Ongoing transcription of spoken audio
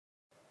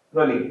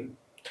Rolling.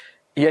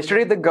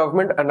 Yesterday, the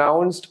government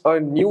announced a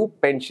new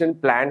pension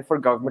plan for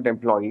government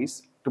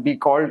employees to be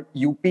called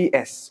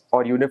UPS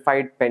or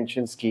Unified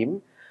Pension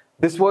Scheme.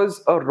 This was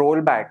a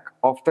rollback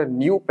of the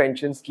new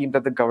pension scheme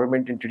that the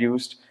government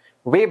introduced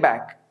way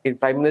back in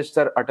Prime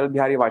Minister Atal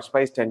Bihari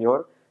Vajpayee's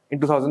tenure in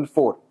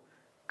 2004.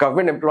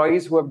 Government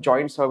employees who have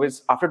joined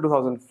service after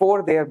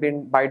 2004, they have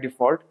been by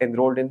default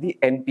enrolled in the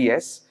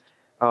NPS.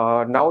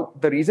 Now,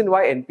 the reason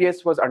why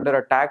NPS was under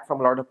attack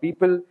from a lot of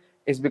people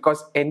is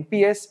because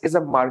NPS is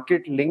a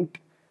market linked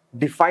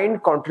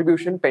defined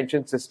contribution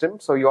pension system.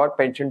 So your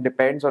pension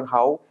depends on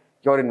how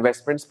your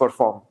investments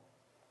perform.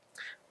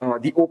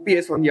 The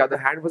OPS, on the other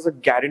hand, was a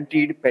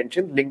guaranteed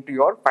pension linked to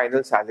your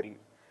final salary.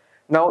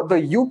 Now, the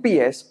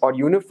UPS or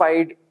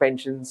Unified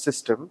Pension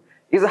System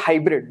is a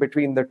hybrid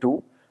between the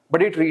two,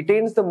 but it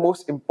retains the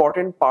most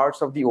important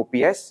parts of the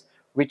OPS,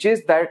 which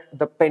is that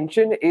the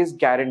pension is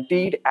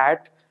guaranteed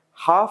at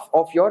half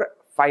of your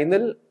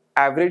final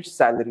average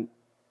salary.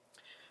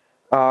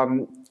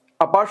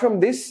 Apart from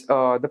this,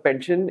 the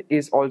pension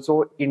is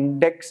also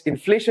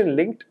inflation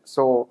linked,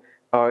 so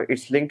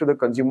it's linked to the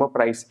consumer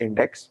price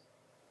index.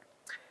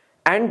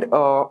 And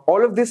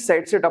all of this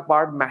sets it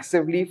apart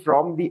massively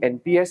from the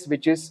NPS,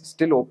 which is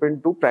still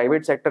open to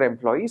private sector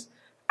employees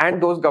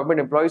and those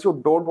government employees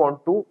who don't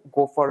want to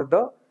go for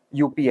the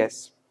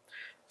UPS.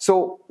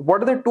 So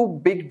what are the two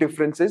big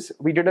differences?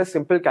 We did a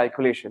simple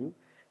calculation.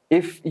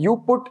 If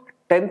you put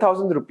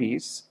 10,000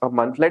 rupees a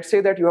month, let's say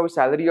that you have a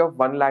salary of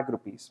 1 lakh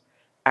rupees,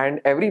 and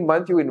every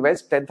month you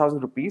invest 10,000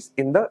 rupees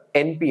in the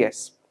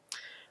NPS.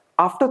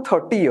 After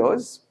 30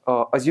 years,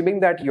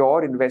 assuming that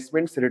your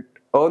investments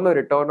earn a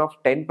return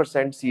of 10%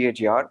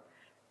 CAGR,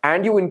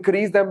 and you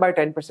increase them by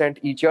 10%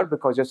 each year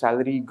because your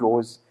salary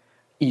grows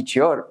each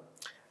year,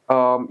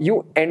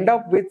 you end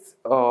up with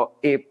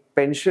a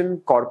pension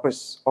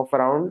corpus of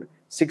around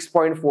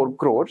 6.4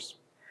 crores.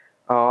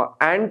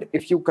 And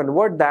if you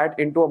convert that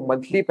into a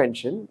monthly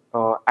pension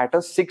at a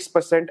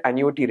 6%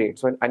 annuity rate,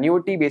 so an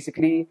annuity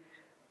basically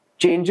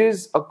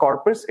changes a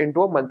corpus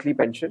into a monthly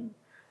pension.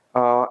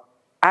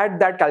 At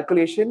that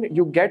calculation,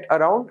 you get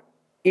around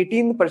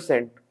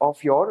 18%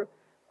 of your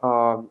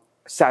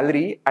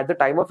salary at the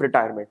time of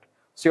retirement.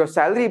 So your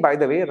salary, by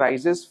the way,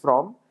 rises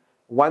from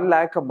 1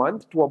 lakh a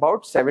month to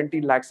about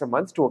 17 lakhs a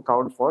month to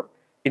account for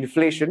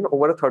inflation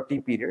over a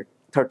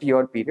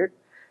 30-year period.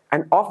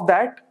 And of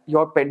that,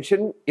 your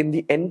pension in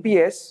the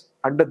NPS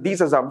under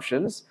these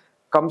assumptions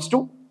comes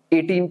to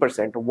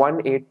 18%,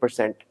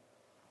 18%.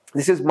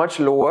 This is much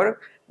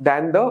lower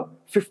than the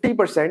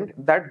 50%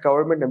 that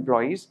government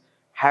employees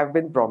have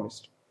been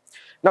promised.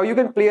 Now, you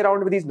can play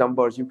around with these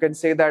numbers. You can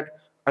say that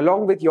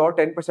along with your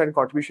 10%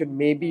 contribution,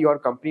 maybe your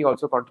company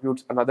also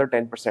contributes another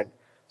 10%.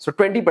 So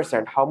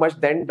 20%, how much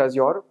then does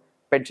your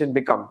pension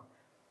become?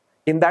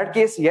 In that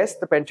case, yes,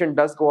 the pension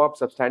does go up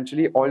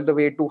substantially all the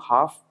way to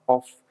half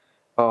of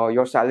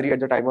your salary at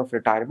the time of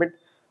retirement.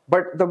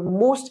 But the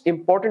most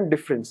important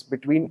difference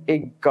between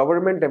a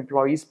government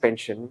employee's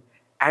pension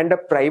and a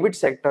private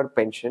sector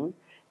pension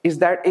is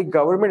that a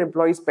government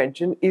employee's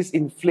pension is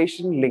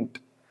inflation linked,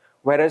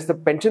 whereas the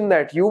pension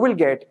that you will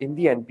get in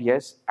the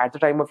NPS at the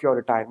time of your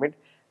retirement,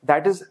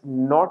 that is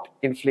not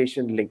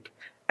inflation linked.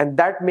 And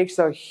that makes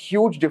a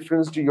huge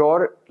difference to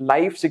your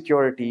life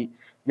security,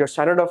 your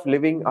standard of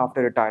living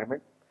after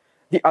retirement.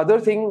 The other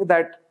thing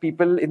that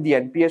people in the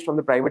NPS from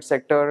the private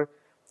sector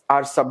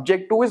are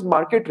subject to is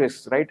market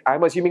risks, right?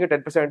 I'm assuming a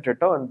 10%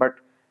 return, but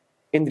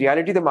in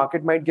reality, the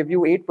market might give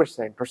you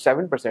 8% or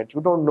 7%.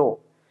 You don't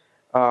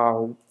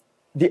know.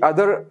 The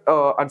other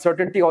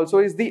uncertainty also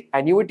is the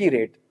annuity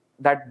rate.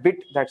 That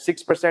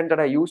 6% that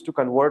I use to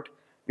convert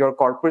your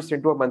corpus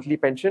into a monthly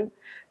pension,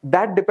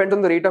 that depends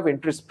on the rate of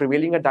interest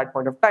prevailing at that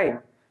point of time.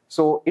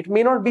 So it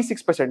may not be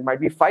 6%, might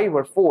be 5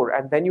 or 4,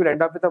 and then you'll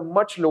end up with a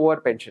much lower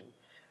pension.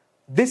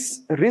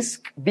 These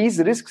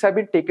risks have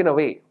been taken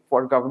away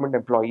for government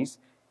employees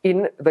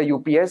in the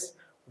UPS.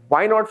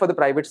 Why not for the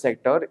private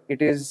sector?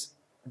 It is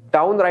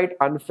downright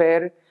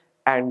unfair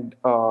and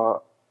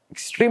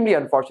extremely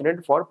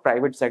unfortunate for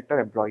private sector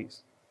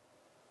employees.